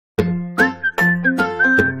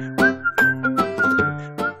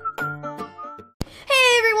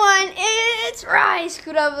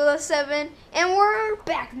Scoot007, and we're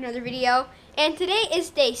back with another video. And today is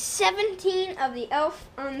day 17 of the Elf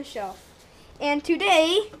on the Shelf. And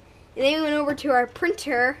today, they went over to our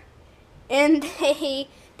printer, and they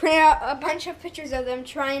printed out a bunch of pictures of them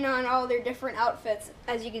trying on all their different outfits.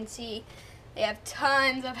 As you can see, they have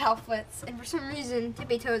tons of outfits, and for some reason,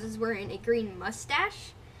 Tippy Toes is wearing a green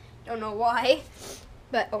mustache. Don't know why,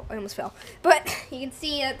 but, oh, I almost fell. But you can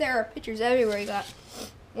see that there are pictures everywhere. You got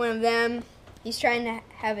one of them. He's trying to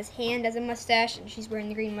have his hand as a mustache, and she's wearing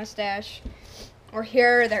the green mustache. Or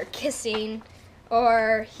here, they're kissing.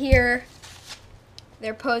 Or here,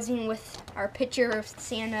 they're posing with our picture of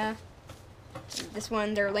Santa. This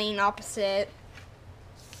one, they're laying opposite.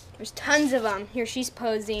 There's tons of them. Here, she's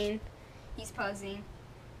posing. He's posing.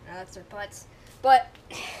 No, that's their butts. But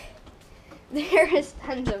there is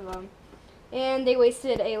tons of them. And they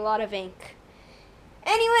wasted a lot of ink.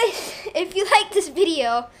 Anyways, if you like this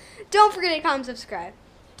video, don't forget to comment and subscribe.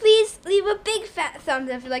 Please leave a big fat thumbs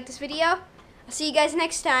up if you like this video. I'll see you guys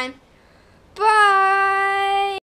next time. Bye!